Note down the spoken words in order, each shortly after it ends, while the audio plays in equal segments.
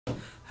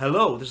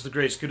Hello, this is the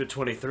Great Scooter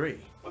 23.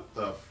 What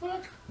the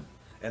fuck?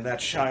 And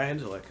that's Shy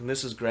Intellect, and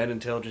this is Grand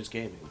Intelligence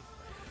Gaming.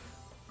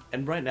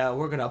 And right now,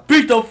 we're gonna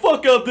beat the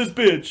fuck out this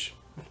bitch!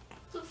 What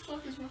the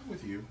fuck is wrong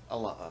with you? A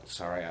lot.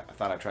 Sorry, I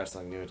thought I tried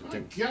something new. My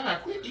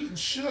God, quit eating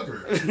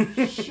sugar.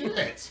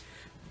 Shit.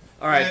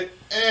 Alright.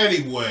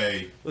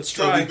 Anyway, let's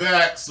try.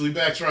 So we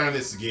back trying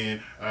this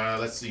again.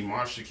 Let's see.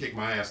 Marsha kicked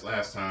my ass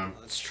last time.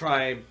 Let's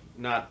try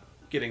not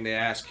getting the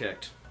ass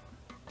kicked.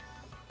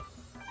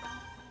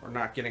 Or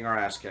not getting our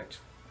ass kicked.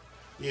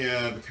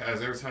 Yeah,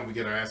 because every time we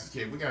get our asses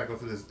kicked, we gotta go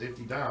through this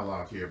empty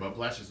dialogue here. But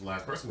Blash is the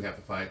last person we have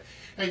to fight.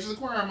 Hey, just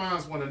inquire our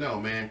minds want to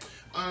know, man.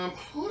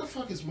 Who the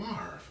fuck is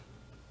Marv?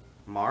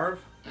 Marv?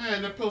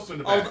 And the poster in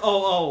the back.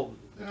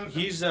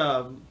 He's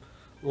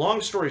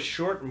long story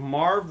short,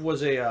 Marv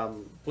was a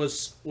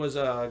was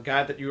a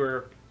guy that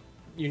you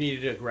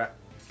needed to grab.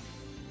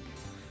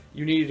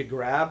 You needed to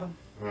grab.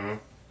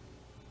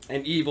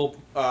 And Evil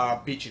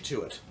beat you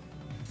to it.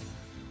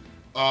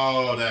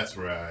 Oh, that's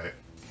right.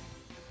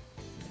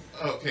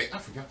 Okay, I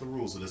forgot the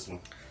rules of this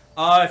one.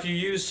 If you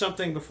use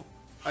something before...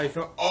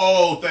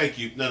 Oh, thank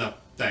you. No,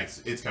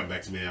 thanks. It's coming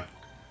back to me now.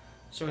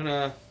 So we're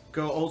gonna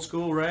go old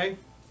school, Ray?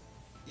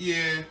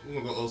 Yeah, we're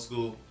gonna go old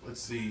school.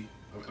 Let's see.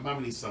 I might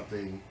need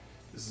something.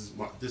 This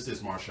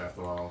is Marsh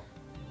after all.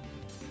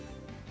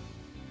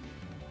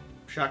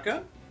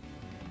 Shotgun?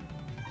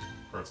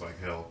 Hurts like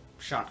hell.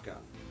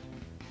 Shotgun.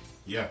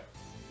 Yeah.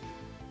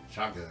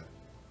 Shotgun.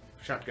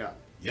 Shotgun.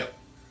 Yep.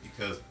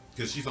 Because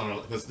she's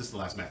on. Because this is the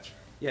last match.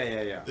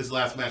 Yeah. This is the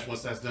last match.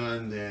 Once that's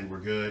done, then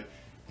we're good.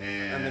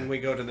 And then we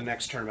go to the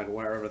next tournament,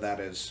 wherever that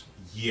is.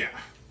 Yeah.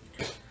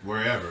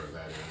 Wherever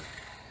that is.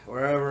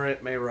 Wherever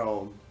it may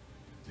roam.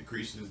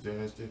 Decreases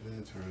dash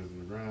dipping, turns in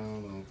the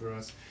ground, on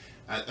thrust.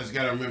 I just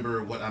gotta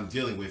remember what I'm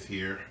dealing with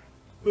here.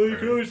 Well, you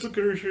can always look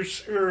at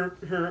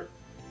her.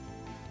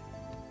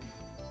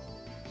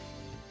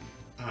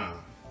 I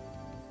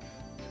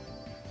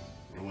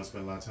don't want to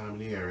spend a lot of time in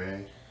the air,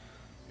 eh?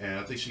 And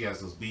I think she has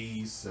those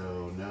bees,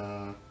 so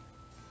nah.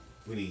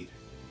 We need...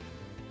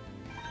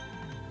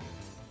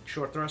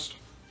 Short thrust?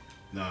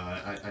 Nah,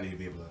 I need to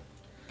be able to...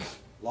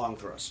 Long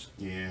thrust.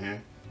 Yeah.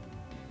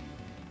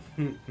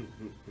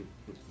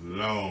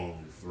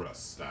 Long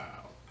thrust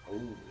style.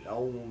 Oh,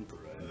 long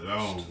thrust.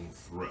 Long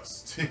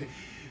thrust.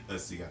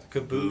 Let's see, got the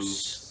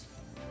caboose.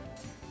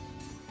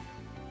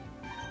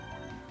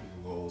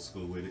 We'll go old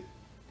school with it.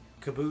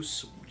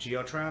 Caboose,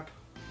 Geotrap.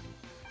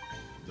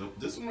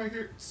 This one right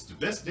here, it's the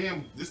best this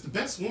is the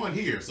best one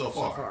here so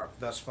far.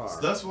 Thus far.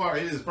 Thus far,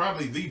 it is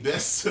probably the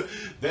best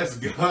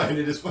gun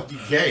in this fucking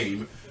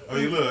game. I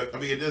mean, look,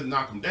 it doesn't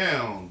knock them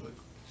down, but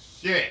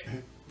shit.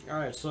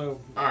 Alright,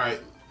 so... Alright,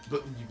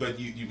 but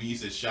you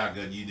said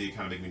shotgun, you did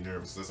kind of make me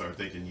nervous. I started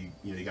thinking,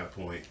 you got a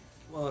point.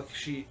 Well,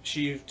 she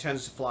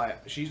tends to fly.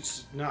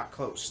 She's not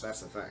close, that's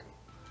the thing.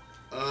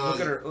 Look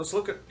at her,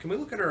 can we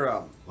look at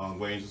her,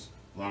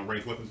 Long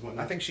range weapons and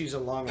whatnot? I think she's a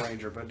long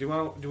ranger, but do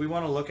we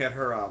want to look at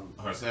her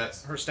her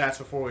stats? Her stats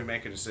before we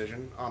make a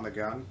decision on the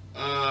gun?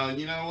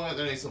 You know what?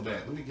 That ain't so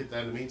bad. Let me get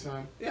that in the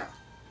meantime. Yeah.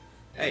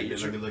 Hey,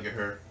 let me look at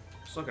her.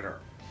 Let's look at her.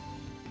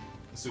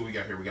 Let's see what we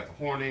got here. We got the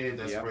Hornet.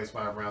 That sprays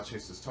 5 rounds,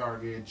 chases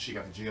target. She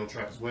got the Geo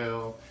Trap as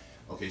well.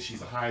 Okay,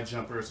 she's a high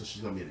jumper, so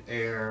she's gonna be in the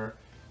air.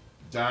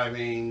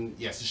 Diving.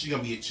 Yeah, so she's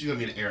gonna be in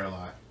the air a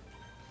lot.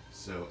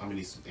 So I'm gonna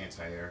need some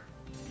anti-air.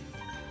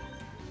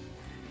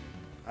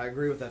 I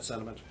agree with that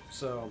sentiment.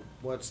 So,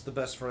 what's the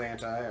best for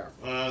anti-air?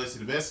 Let's see.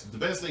 The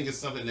best thing is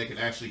something that can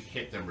actually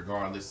hit them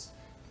regardless.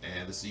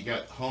 And let's see. You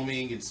got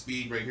homing and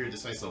speed right here.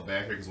 This ain't so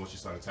bad here because once you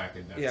start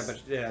attacking, that's... Yeah,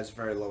 but it has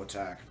very low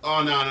attack.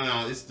 Oh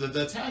no! It's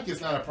the attack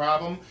is not a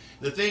problem.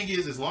 The thing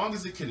is, as long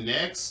as it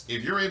connects,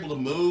 if you're able to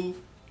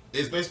move,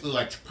 it's basically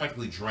like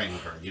practically draining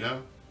her. You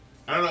know?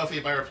 I don't know if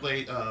anybody ever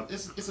played.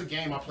 It's a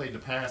game I played in the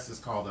past. It's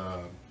called.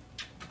 Try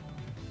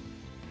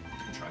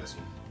this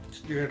one.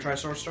 You're gonna try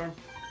Source Storm?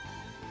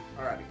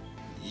 Alrighty.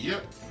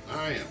 Yep,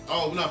 I am.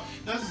 Oh no,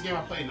 this is a game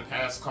I played in the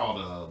past called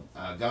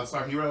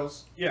Gunstar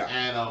Heroes. Yeah.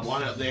 And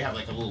they have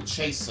like a little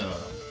chase,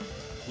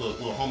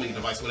 little homing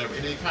device, whatever,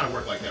 and it kind of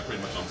worked like that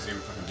pretty much almost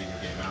every fucking video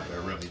game out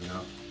there, really. You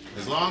know,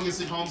 as long as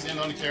it homes in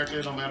on the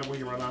character, no matter where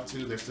you run out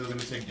to, they're still gonna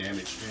take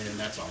damage, and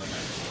that's all that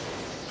matters.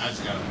 I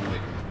just gotta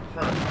avoid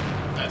her.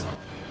 That's all.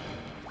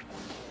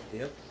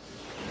 Yep.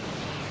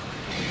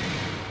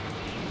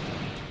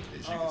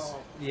 As you can see.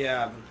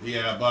 Yeah.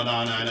 Yeah, but no,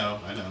 I know.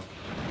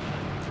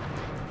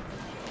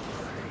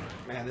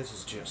 Man, this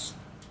is just...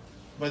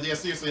 But yeah,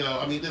 seriously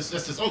though, this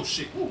is... Oh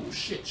shit! Ooh,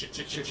 shit!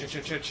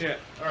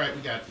 All right,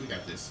 we got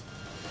this.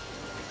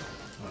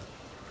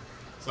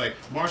 It's like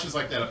Marsha's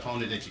like that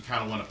opponent that you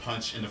kind of want to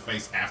punch in the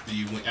face after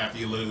you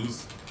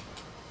lose.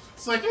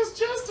 It's like it's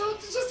just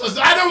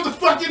I know what the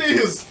fuck it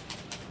is.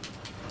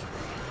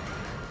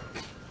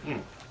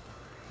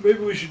 Maybe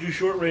we should do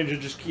short range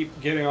and just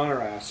keep getting on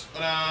her ass.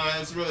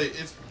 It's really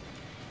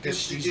because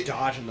she's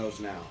dodging those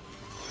now.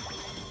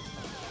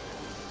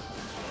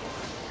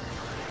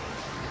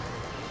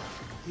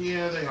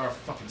 Yeah, they are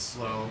fucking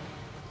slow.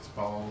 It's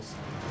balls.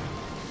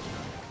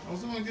 I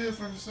was doing good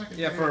for a second.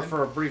 Yeah,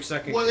 for a brief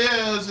second. Well,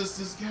 yeah, it was just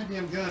this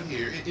goddamn gun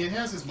here. It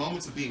has its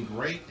moments of being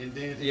great, and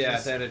then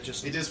it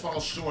just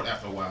falls short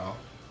after a while.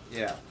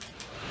 Yeah.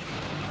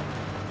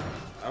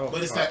 Oh,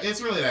 but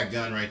it's really that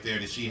gun right there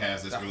that she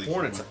has that's really.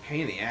 Hornet's a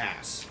pain in the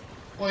ass.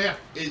 Well, yeah,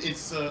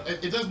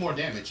 it does more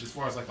damage as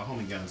far as like the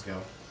homing guns go.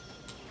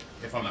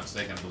 If I'm not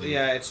mistaken, I believe.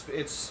 Yeah,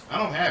 it's. I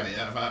don't have it.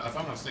 If I'm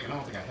not mistaken, I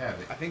don't think I have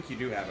it. I think you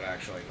do have it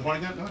actually. The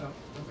hornet gun? No, I don't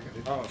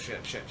think I do. Oh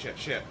shit!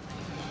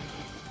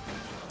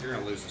 You're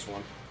gonna lose this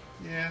one.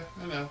 Yeah,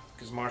 I know.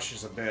 Because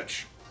Marsha's a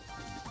bitch.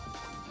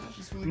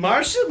 Really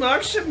Marsha!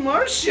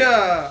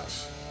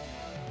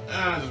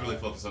 I'm just really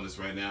focused on this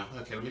right now.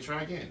 Okay, let me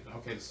try again.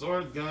 Okay, the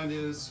sword gun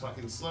is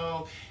fucking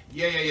slow.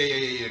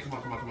 Yeah. Come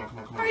on.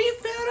 Are you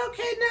feeling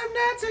okay now,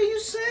 Nuts? Are you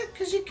sick?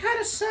 Because you kind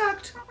of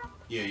sucked.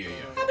 Yeah.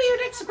 I'll be your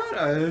next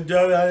opponent.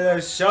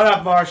 Shut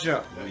up,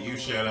 Marsha. No, you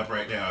shut up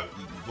right now.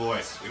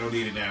 Voice, we don't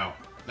need it now.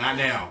 Not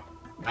now.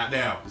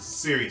 This is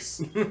serious.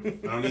 I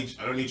don't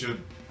need your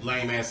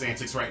lame ass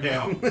antics right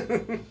now.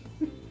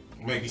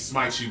 Make me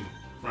smite you in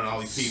front of all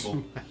these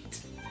people.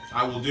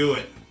 I will do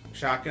it.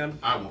 Shotgun?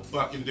 I will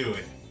fucking do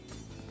it.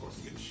 Of course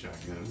I'm getting a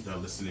shotgun. I'm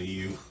done listening to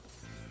you.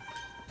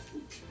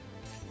 It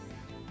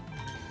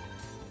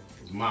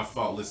was my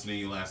fault listening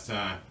to you last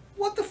time.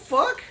 What the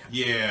fuck?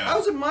 Yeah. How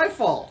was it my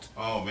fault?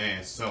 Oh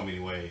man, so many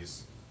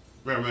ways.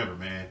 Remember,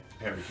 man,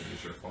 everything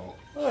is your fault.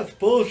 That's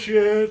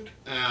bullshit.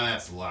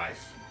 That's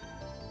life.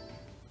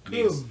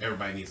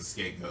 Everybody needs a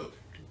scapegoat.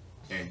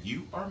 And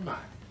you are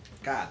mine.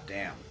 God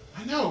damn.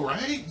 I know,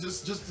 right?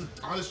 Just the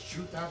honest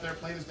truth out there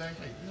plain as day.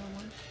 Hey, you know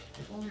what?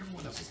 If only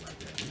everyone else is like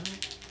that, you know?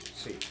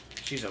 See,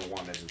 she's a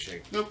one, isn't she?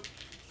 Nope.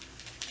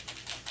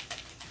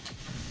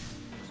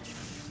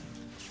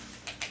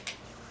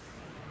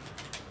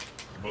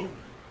 Boom.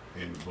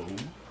 And boom.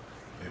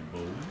 And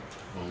boom.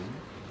 Boom.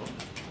 Boom.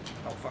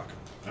 Oh, fuck.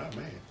 Oh,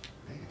 man.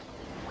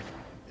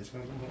 It's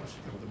gonna go more. She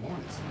got with the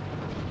mornings.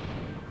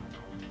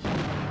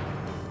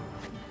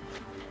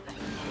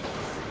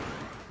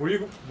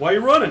 Why are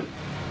you running?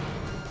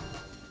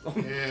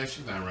 Yeah,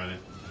 she's not running.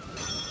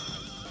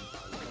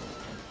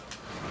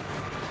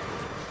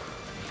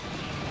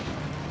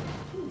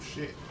 Oh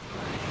shit.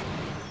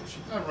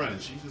 She's not running.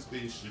 She's just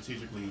being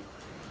strategically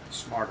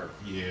smarter.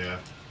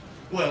 Yeah.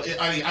 Well,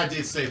 I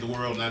did save the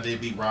world, and I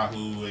did beat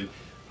Rahu, and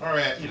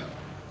alright,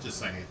 just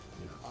saying.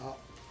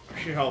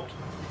 She helped.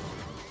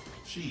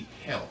 She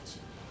helped.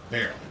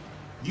 Barely.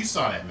 You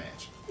saw that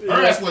match.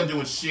 Her ass wasn't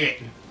doing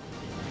shit.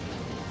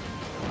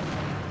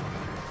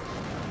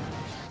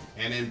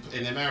 And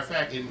as a matter of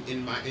fact,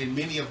 in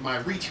many of my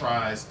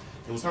retries,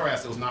 it was her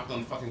ass that was knocked on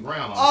the fucking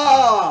ground.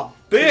 Oh,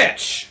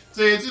 bitch!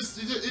 So I just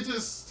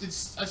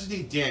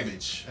need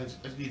damage. I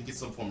just need to get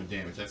some form of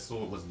damage. That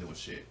sword wasn't doing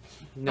shit.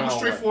 No, I'm a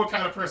straightforward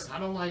kind of person. I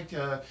don't like.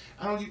 I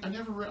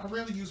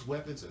rarely use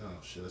weapons. Oh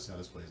shit, that's how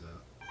this plays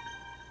out.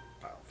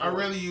 I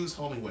rarely use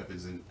homing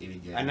weapons in any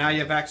game. And now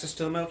you have access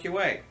to the Milky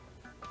Way.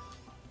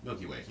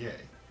 Milky Way,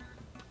 yay.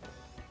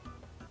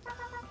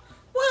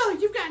 Well,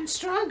 you've gotten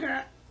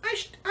stronger.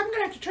 I'm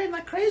gonna have to train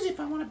like crazy if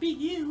I want to beat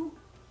you.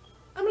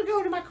 I'm gonna go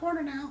into my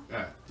corner now.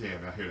 Ah,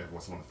 damn, I hear that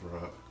voice. I want to throw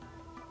up.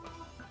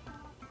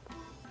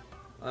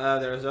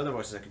 There's other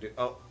voices I could do.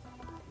 Oh.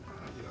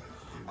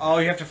 Oh,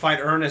 you have to fight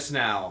Ernest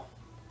now.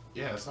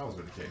 Yeah, that's always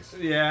been the case.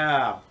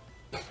 Yeah.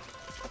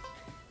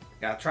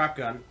 Got a trap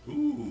gun.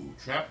 Ooh,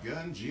 trap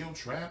gun, geo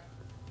trap.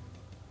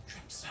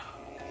 Trap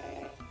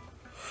zone.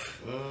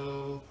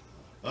 Oh.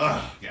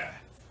 Oh, God.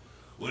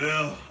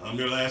 Well, I'm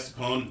your last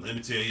opponent. Let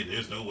me tell you,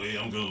 there's no way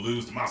I'm going to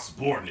lose to my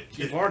subordinate.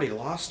 You've already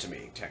lost to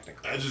me,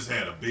 technically. I just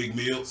had a big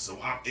meal, so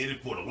I'm in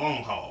it for the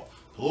long haul.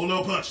 Pull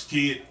no punches,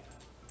 kid.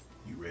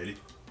 You ready?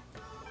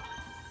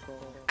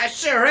 I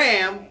sure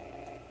am.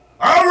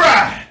 All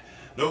right.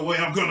 No way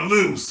I'm going to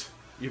lose.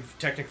 You've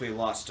technically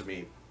lost to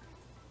me.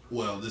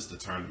 Well, this is the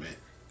tournament.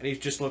 And he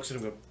just looks at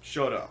him and goes,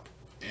 shut up.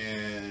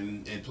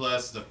 And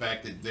plus, the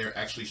fact that they're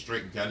actually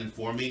straight gunning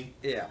for me.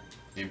 Yeah.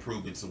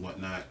 Improvements and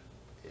whatnot.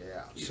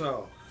 Yeah.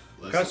 So,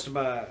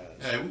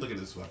 customize. Hey, we look at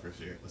this fucker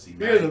here. Let's see.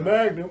 Here's a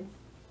Magnum.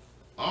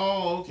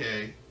 Oh,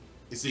 okay.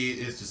 You see,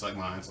 it's just like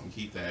mine, so I'm gonna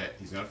keep that.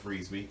 He's gonna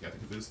freeze me. Got the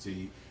caboose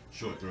T,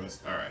 short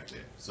thrust. All right,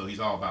 there. So he's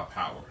all about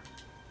power.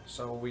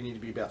 So we need to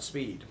be about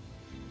speed.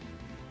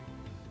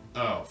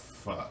 Oh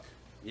fuck.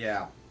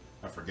 Yeah.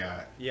 I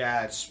forgot.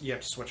 Yeah, you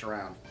have to switch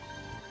around.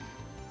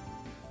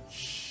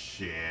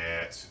 Shit.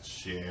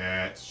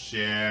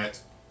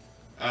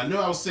 I knew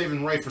I was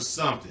saving Ray for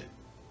something.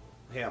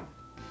 Him.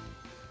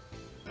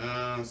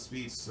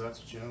 Speed sucks,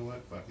 but you know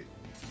what? Fuck it.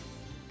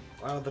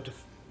 Well,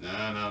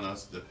 No,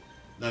 just the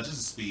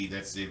speed.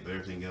 That's it. But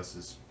everything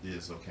else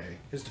is okay.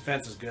 His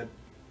defense is good.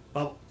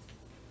 Bubble.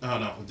 Oh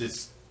no,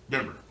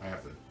 remember, I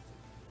have to.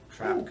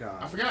 Trap gun.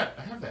 I forgot.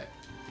 I have that.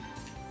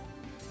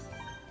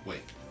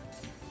 Wait.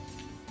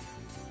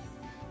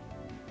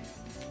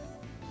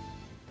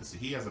 Let's see.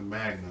 He has a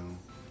Magnum.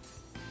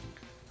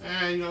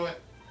 And you know what?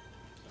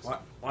 Why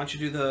don't you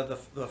do the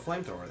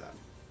flamethrower then,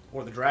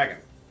 or the dragon?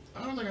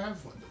 I don't think I have.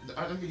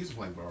 I think I used a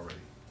flamethrower already.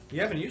 You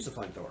haven't used the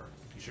flamethrower.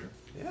 You sure?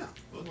 Yeah.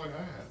 Looked like I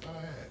had. Thought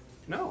I had.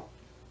 No.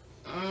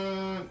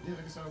 Yeah,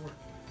 I guess that'll work.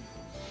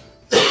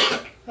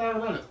 How do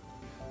I run it?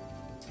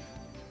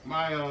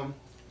 My, I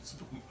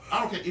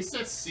don't care. It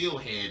says seal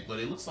head, but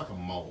it looks like a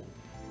mole.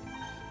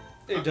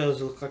 It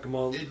does look like a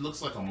mole. It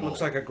looks like a mole.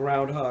 Looks like a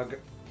groundhog.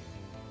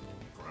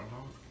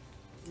 Groundhog?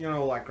 You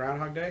know, like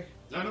Groundhog Day?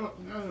 No,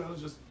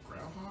 it's just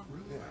groundhog,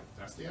 really? Yeah. Like,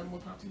 that's the animal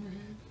that popped in your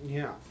head?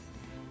 Yeah.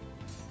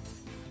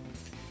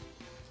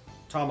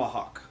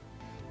 Tomahawk.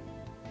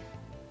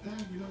 Yeah,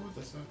 you know what?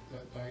 That's not,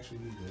 I actually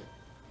need that.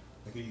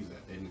 I could use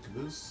that. In the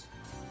caboose.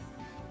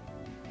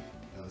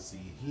 Now, let's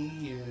see.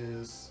 He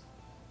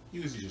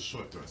usually just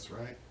short thrust,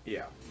 right?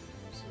 Yeah.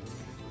 So,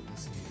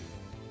 let's see.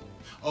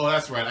 Oh,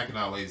 that's right. I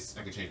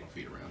can change my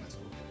feet around. That's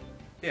cool.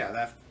 Yeah,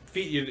 that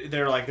feet,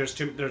 they're like,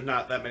 there's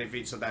not that many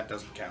feet, so that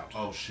doesn't count.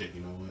 Oh, shit.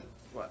 You know what?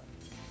 What?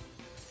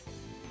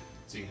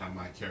 See how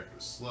my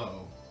character's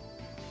slow.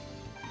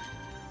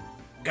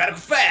 Gotta go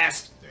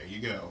fast! There you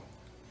go.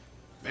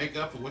 Make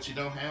up for what you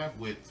don't have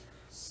with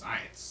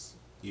science.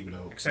 Even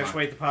though...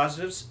 Accentuate the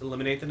positives,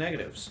 eliminate the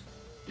negatives.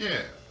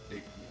 Yeah,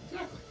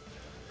 exactly.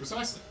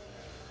 Precisely.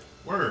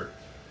 Word.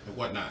 And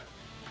whatnot.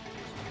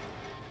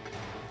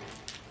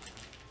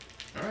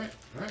 Alright.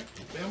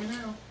 Don't fail me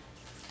now.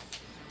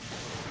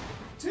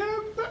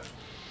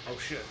 Oh,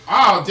 shit.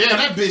 Oh, damn,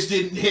 that bitch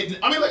didn't hit...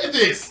 I mean, look at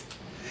this.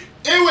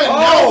 It went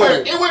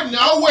nowhere. It went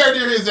nowhere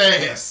near his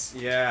ass.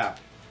 Yeah.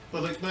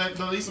 But at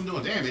least I'm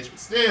doing damage, but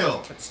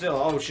still.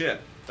 Oh,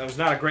 shit. That was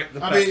not the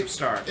best of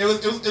start. It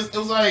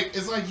was like,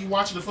 it's like you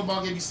watching a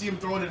football game, you see him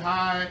throwing it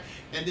high,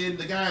 and then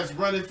the guy's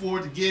running for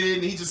it to get it,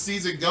 and he just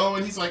sees it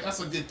going. He's like, that's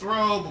a good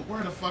throw, but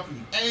where the fuck are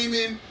you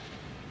aiming?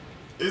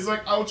 It's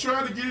like, I was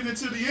trying to get it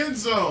into the end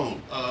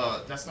zone.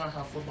 That's not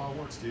how football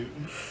works, dude.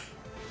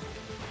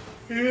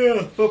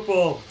 Yeah,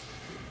 football.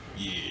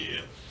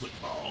 Yeah,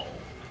 football.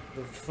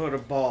 The foot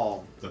of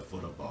ball. The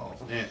foot of ball.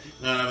 And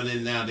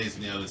then nowadays,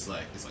 it's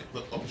like,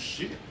 oh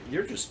shit.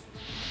 You're just...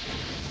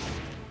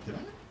 Did I?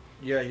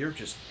 Yeah, you're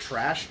just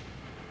trash.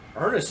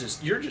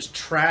 You're just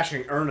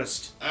trashing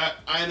Ernest.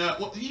 I know.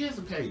 Well, he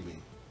hasn't paid me.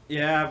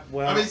 Yeah,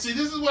 well... I mean, see,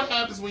 this is what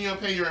happens when you don't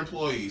pay your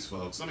employees,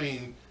 folks. I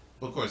mean,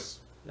 of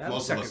course, that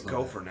most looks of like us a know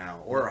gopher that. now,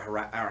 or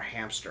a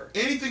hamster.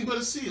 Anything but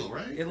a seal,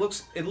 right? It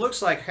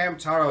looks like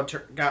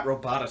Hamtaro got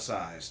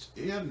roboticized.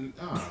 Yeah.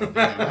 Oh,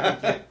 damn,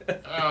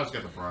 I just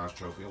got the bronze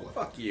trophy.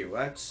 Fuck you.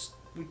 That's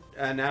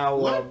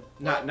now.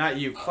 Not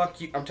you.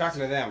 Fuck you. I'm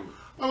talking to them.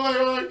 I'm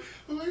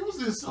like, what's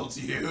this up to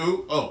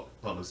you? Oh,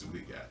 let's see what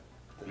we got.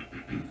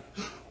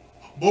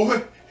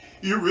 Boy,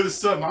 you're really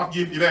something. I'll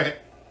give you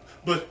that.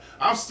 But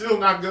I'm still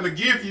not gonna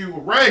give you a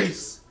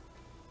raise.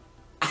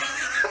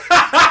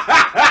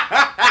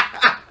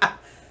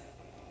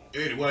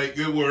 Anyway,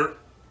 good work.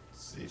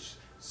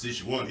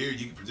 Since you weren't here,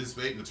 you can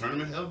participate in the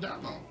tournament held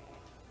down on.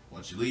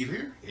 Once you leave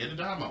here, head to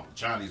Diamond,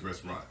 Chinese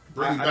restaurant.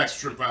 Bring me back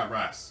shrimp fried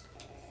rice.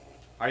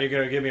 Are you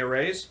gonna give me a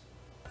raise?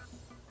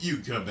 You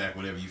can come back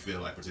whenever you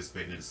feel like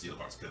participating in the Steel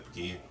Hearts Cup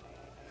again.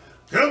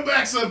 Come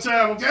back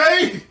sometime,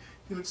 okay?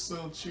 You look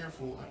so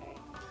cheerful.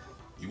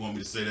 You want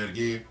me to say that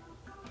again?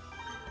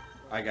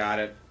 I got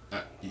it.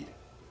 Yeah.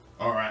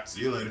 All right.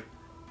 See you later.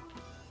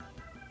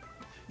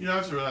 You know, I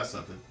just realized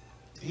something.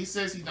 He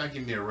says he's not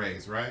giving me a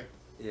raise, right?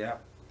 Yeah.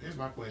 Here's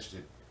my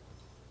question.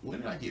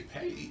 When did I get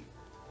paid?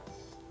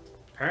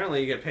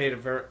 Apparently, you get paid a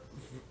very...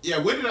 Yeah,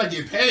 when did I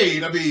get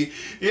paid? I mean,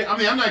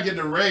 I'm not getting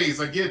a raise.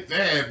 I get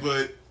that,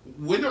 but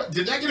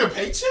did I get a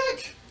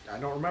paycheck? I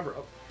don't remember.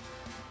 Oh.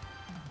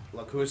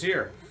 Look who's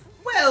here.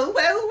 Well,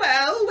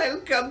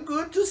 welcome.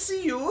 Good to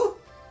see you.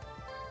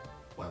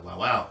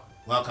 Wow.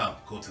 Welcome.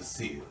 Good to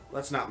see you.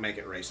 Let's not make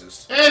it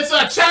racist. It's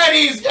a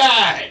Chinese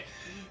guy!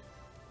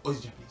 Oh,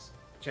 he's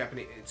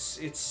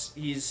Japanese.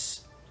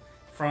 He's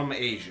from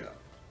Asia.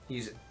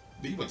 You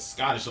went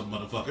Scottish, little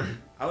motherfucker.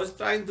 I was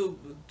trying to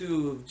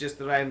do just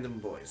random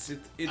voice.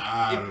 It's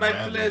my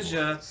random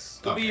pleasure voice.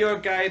 to be your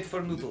guide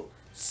for Noodle.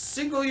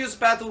 Single-use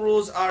battle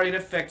rules are in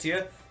effect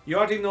here. You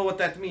already know what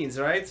that means,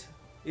 right?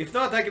 If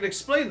not, I can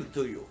explain it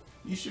to you.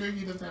 You sure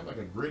he doesn't have like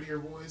a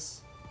grittier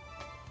voice?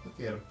 Look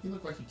at him. He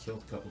looked like he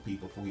killed a couple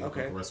people before he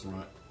opened the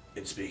restaurant.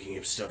 And speaking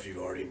of stuff you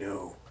already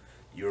know,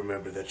 you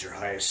remember that your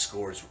highest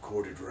score is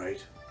recorded,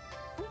 right?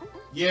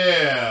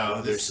 Yeah.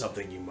 Well, there's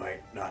something you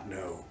might not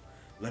know.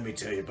 Let me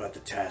tell you about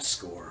the task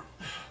score.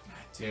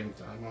 God damn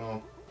it, I'm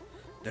on.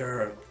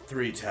 There are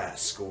 3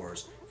 task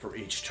scores for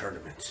each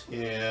tournament.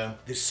 Yeah.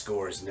 This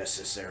score is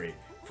necessary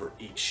for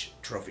each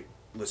trophy.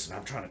 Listen,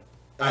 I'm trying to...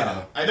 I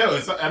know.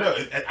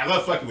 I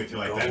love fucking with you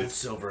like that. Gold,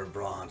 silver, and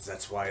bronze.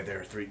 That's why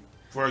there are 3...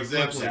 For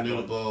example,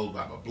 Noodle Bowl,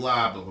 blah,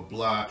 blah,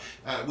 blah.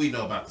 We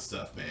know about the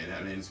stuff, man.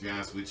 I mean, to be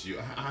honest with you,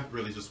 I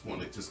really just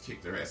want to just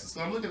kick their asses.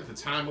 So I'm looking at the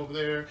time over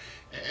there,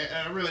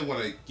 and I really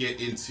want to get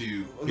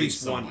into... At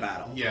least one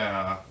battle.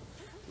 Yeah.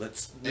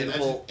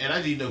 And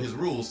I need to know his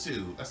rules,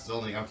 too. That's the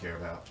only thing I care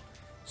about.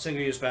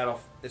 Single-use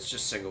battle, it's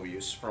just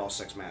single-use for all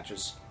 6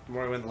 matches. The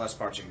more you win, the less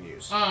parts you can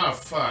use. Oh,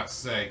 fuck's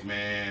sake,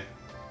 man.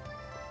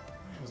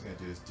 I was going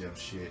to do this dumb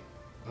shit.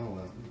 Oh,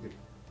 well.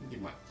 Give me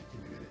a minute.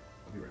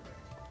 I'll be right back.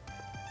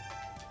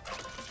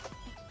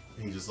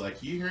 And he's just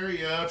like, you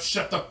hurry up.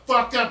 Shut the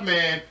fuck up,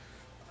 man.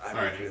 I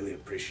would really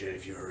appreciate it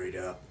if you hurried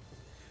up.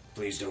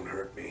 Please don't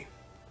hurt me.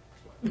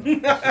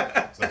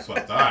 That's what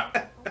I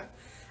thought.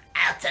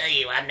 I'll tell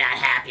you, I'm not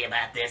happy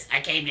about this.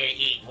 I came here to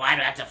eat. Why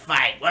do I have to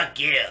fight? What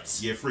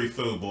gives? Get free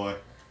food, boy.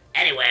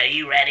 Anyway, are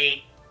you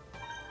ready?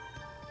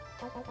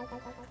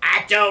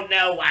 I don't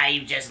know why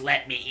you just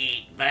let me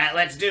eat, but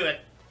let's do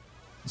it.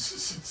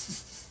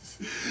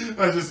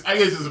 I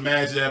can just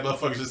imagine that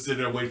motherfucker just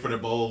sitting there waiting for their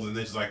bowls, and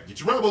then she's like, "Get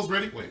your Robos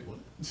ready." Wait, what?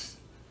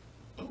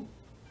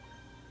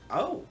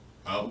 Oh.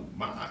 Oh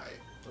my.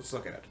 Let's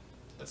look at it.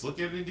 Let's look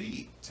at it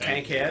indeed.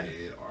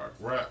 Tankhead.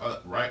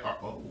 Right.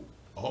 Oh.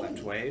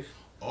 Left wave.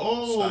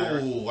 Oh. Spider.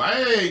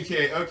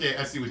 Okay.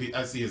 I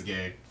see his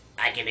game.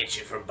 I can hit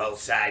you from both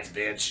sides,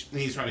 bitch.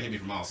 He's trying to hit me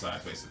from all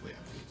sides, basically.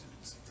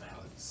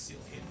 Still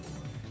hit.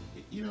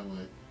 You know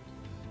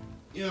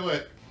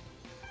what?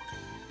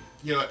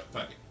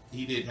 Fuck it.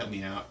 He did help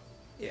me out.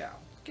 Yeah.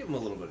 Give him a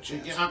little bit of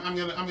chance. Yeah, I'm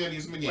gonna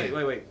use him again.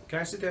 Wait. Can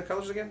I see the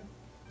colors again?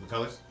 The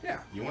colors?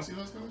 Yeah. You want to see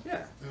those colors?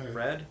 Yeah. Right.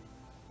 Red.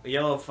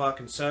 Yellow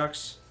fucking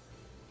sucks.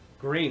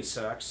 Green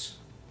sucks.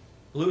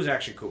 Blue's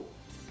actually cool.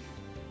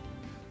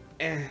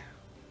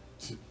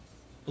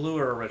 Blue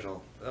or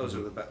original. Those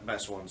are the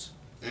best ones.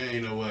 And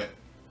you know what?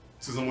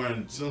 Since I'm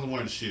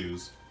wearing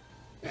shoes.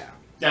 Yeah.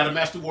 Gotta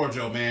match the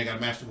wardrobe, man. Gotta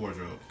match the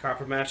wardrobe.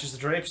 Carpet matches the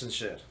drapes and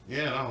shit.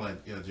 Yeah, I don't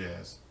like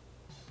jazz.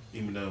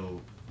 Even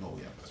though, oh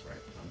yeah, that's right.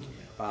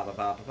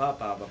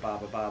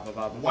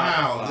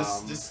 Wow,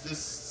 this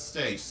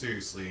stage,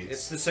 seriously.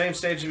 It's the same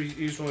stage we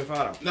used when we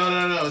fought him.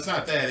 No, it's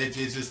not that. It's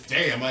just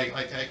damn, like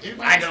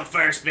I go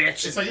first,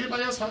 bitch. It's like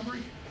anybody else hungry?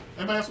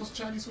 Anybody else wants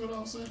Chinese food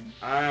all of a sudden?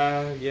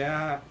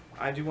 Yeah,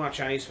 I do want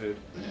Chinese food.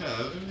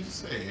 Yeah, let me just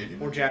say.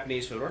 Or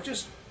Japanese food, or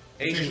just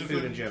Asian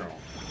food in general.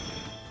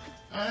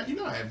 I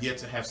have yet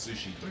to have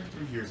sushi.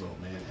 33 years old,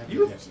 man.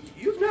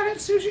 You've not had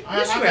sushi?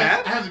 Yes, you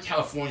have. I have the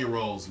California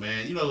rolls,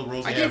 man. You know the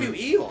rolls. I gave you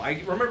eel.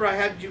 I remember I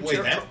had you.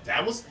 Wait,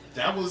 that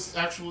was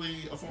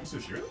actually a form of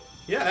sushi, really?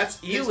 Yeah,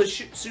 that's eel is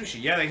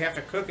sushi. Yeah, they have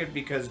to cook it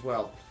because,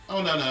 well.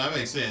 Oh no, that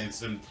makes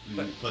sense. And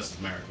plus, it's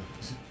America.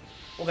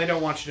 Well, they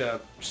don't want you to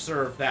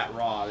serve that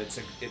raw.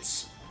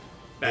 It's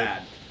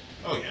bad.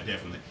 Oh yeah,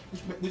 definitely.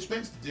 Which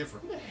makes the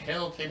difference. Who the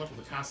hell came up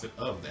with the concept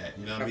of that?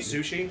 You know what I mean?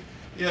 Sushi?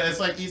 Yeah, it's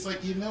like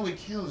it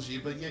kills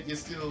you, but yet you're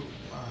still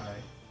why?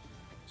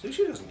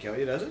 Sushi doesn't kill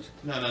you, does it?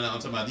 No. I'm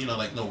talking about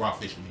like no raw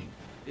fish meat.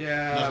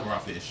 Yeah. Nothing raw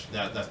fish.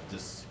 That's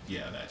just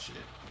that shit.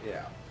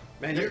 Yeah.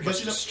 Man, you're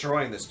just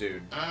destroying this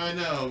dude. I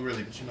know,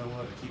 really, but you know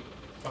what? I keep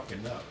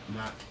fucking up,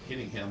 not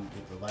hitting him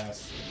with the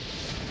last.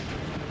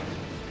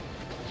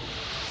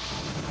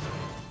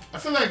 I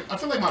feel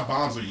like my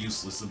bombs are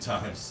useless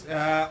sometimes.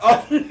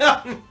 Oh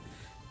no!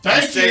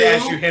 Thank you.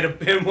 As you hit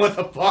him with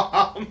a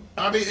bomb.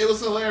 I mean, it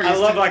was hilarious.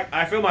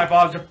 I feel my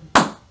bombs are.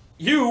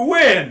 You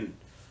win.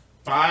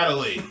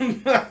 Finally.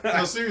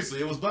 No,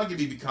 seriously, it was bugging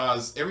me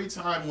because every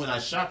time when I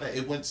shot that,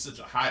 it went such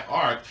a high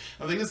arc.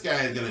 I think this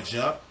guy is gonna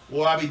jump.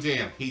 Well, I'll be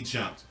damned, he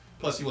jumped.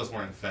 Plus, he was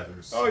wearing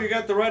feathers. Oh, you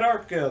got the red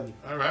arc gun.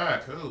 All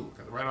right, cool.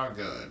 Got the red arc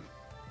gun.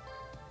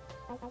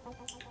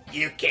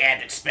 You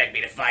can't expect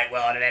me to fight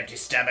well on an empty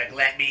stomach.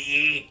 Let me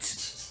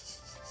eat.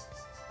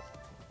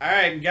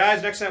 Alright,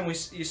 guys, next time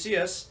you see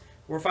us,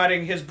 we're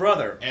fighting his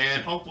brother.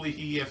 And hopefully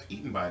he has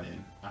eaten by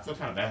then. I feel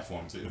kind of bad for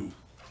him, too.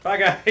 Bye,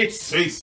 guys. Peace.